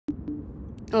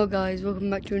Oh guys, welcome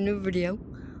back to another video.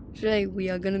 Today we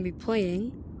are going to be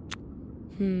playing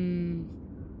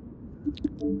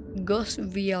Gus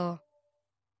VR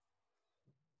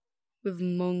with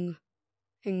Mung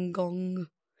and Gong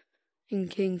and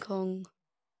King Kong.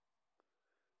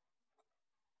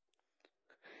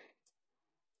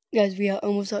 Guys, we are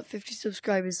almost at 50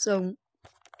 subscribers, so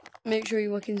make sure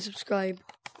you can subscribe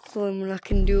so then I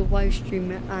can do a live stream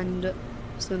and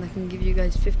so then I can give you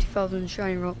guys 50,000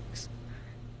 shiny rocks.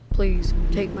 Please,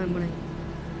 take my money.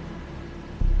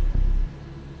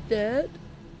 Dad?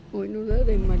 Wait, no, that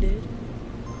ain't my dad.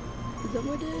 Is that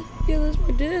my dad? Yeah, that's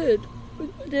my dad.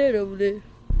 Where's my dad over there?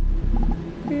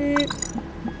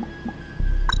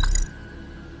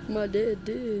 My dad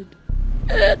did.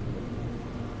 I'm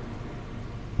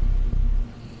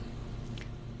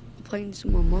playing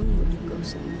some Among Us with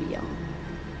Ghosts in VR.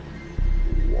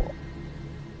 What?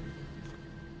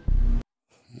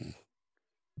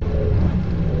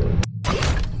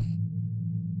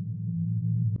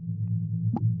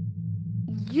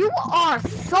 You are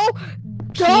so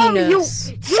dumb,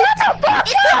 Penis. you. Shut the fuck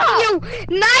up! You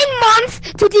 9 months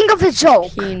to think of a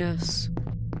joke. Penis.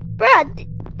 Bruh,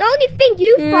 the only thing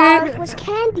you thought was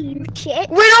candy, you shit.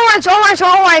 Wait, orange.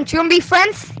 You wanna be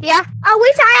friends? Yeah? I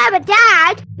wish I had a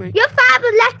dad. Wait. Your father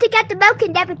left to get the milk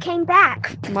and never came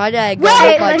back. My dad got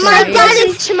hit by my Tomater. dad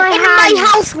is in my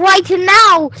house right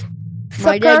now.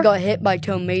 My dad Sucker. got hit by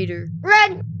Tomater.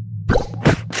 Run.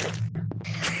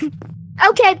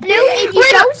 Okay, Blue, if you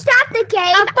Wait, don't stop the game,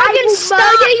 I fucking will stop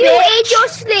murder you it. in your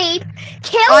sleep,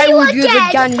 kill I you will do the again.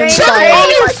 Gangnam Shut Style. all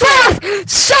your stuff!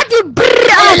 Shut your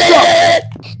brrrr up!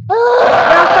 You're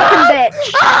a fucking bitch.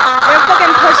 You're a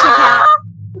fucking pussycat.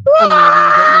 I'm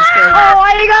really getting scared. Oh,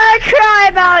 are you gonna cry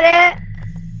about it?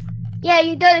 Yeah,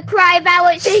 you gonna cry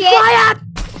about it, shit.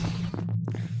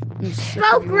 I'm sick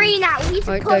Throw of you. green out. He's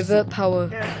a Right, pussy. divert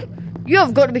power. You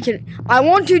have got to be kidding. I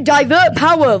want to divert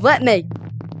power. Let me.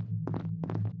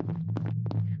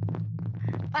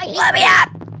 Let me up.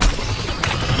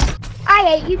 I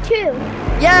hate you too.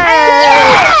 Yay!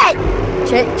 Yeah!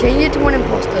 Change it to one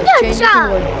imposter. Good Change it job. to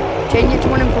one. Change it to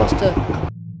one imposter.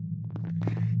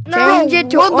 No, Change it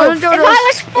to what the one f- if I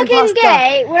was fucking imposter.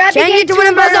 gay, would I be Change gay it to to an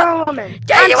murder imposter. a woman? Change it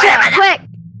to an imposter. Quick.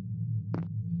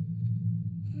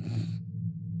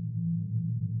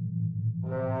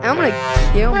 I'm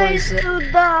gonna kill Place myself.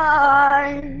 to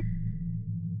die.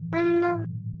 I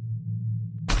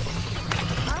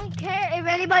don't care if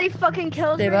anybody fucking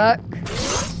kills Stay me. back.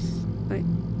 Right.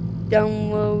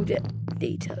 Download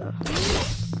data.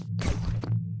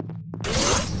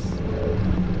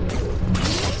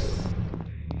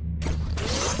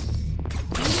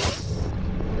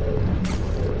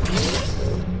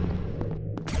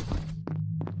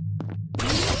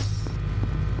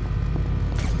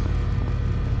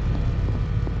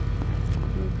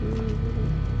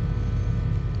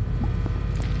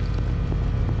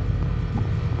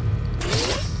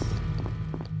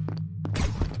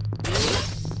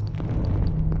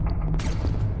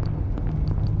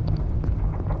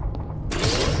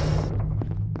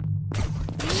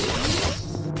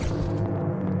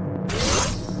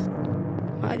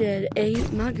 My dad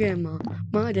ate my grandma.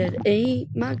 My dad ate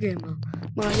my grandma.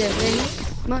 My dad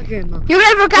ate my grandma. You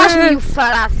never catch me, you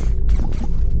fat ass.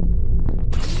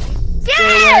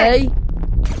 Stay away.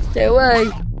 Stay away.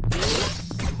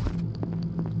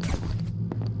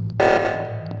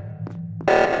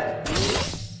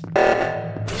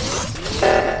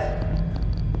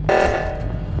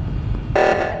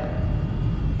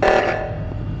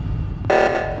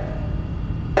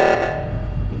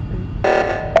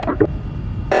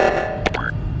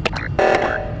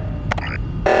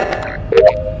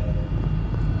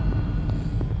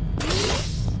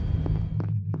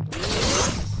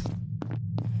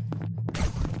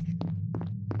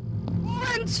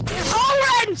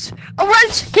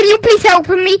 Orange, can you please help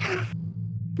me?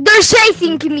 They're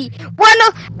chasing me. Why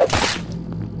not?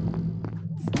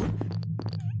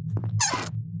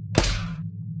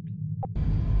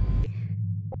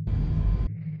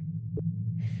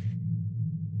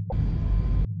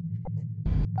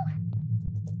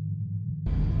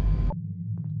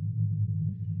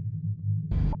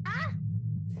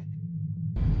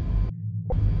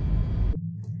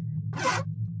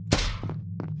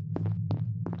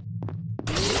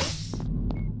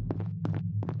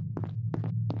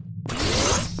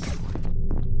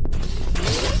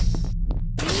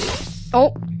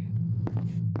 Oh.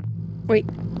 Wait.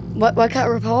 What? Why can't I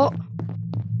report?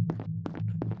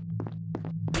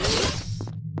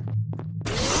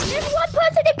 There's one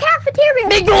person in the cafeteria.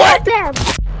 Big what? Them.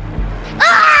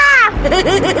 Ah!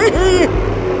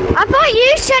 I thought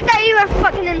you said that you were a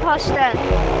fucking imposter.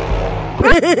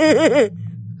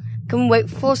 Can we wait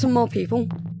for some more people?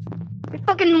 You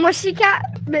fucking mushy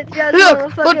cat. Bitch, you Look,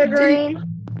 motherfucker look, green.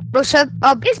 Bro, shut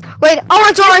up. Wait,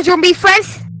 orange, wanna be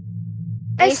friends?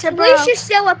 It's At least you're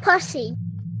still a pussy.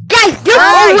 Guys, you're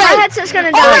My orange. headset's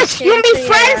gonna die. Orange, you wanna be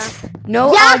friends?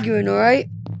 No Yeah. arguing, alright?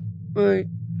 Alright.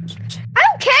 I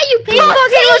don't care, you fucking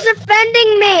was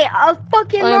offending me. A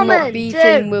fucking I am woman. not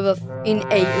beefing with a in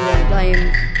 8-year-old. I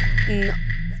am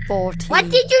 14. What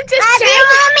did you just say?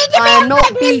 I am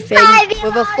not beefing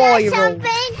with a 4-year-old.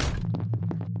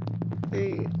 I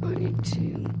need to.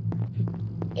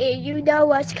 You know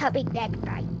what's coming next,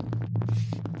 right?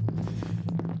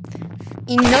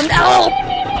 Oh!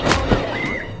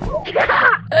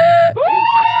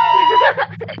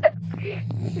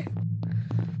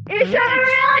 You should have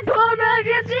really told me if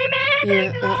you see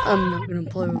me. Yeah, I'm not gonna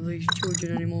play with these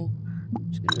children anymore. I'm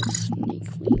just gonna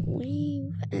sneakily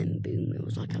leave, and boom, it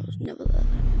was like I was never there.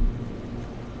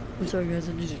 I'm sorry guys,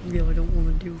 I just really don't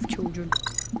want to deal with children.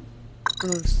 I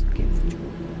was getting with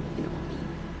children, you know what I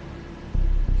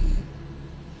mean.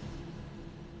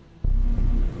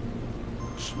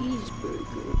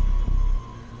 Cheeseburger.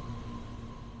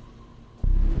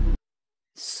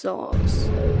 Sauce.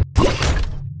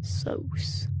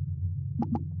 Sauce.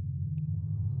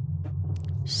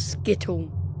 Skittle.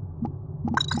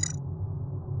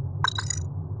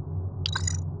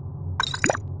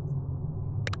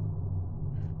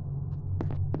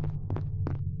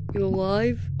 You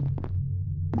alive?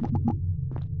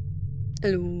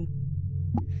 Hello.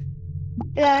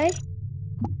 Hello?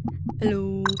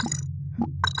 Hello.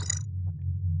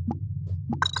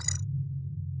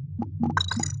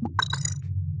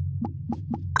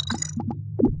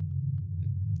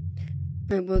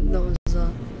 Right, but that was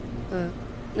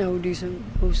now we'll do some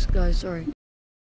host guys, sorry.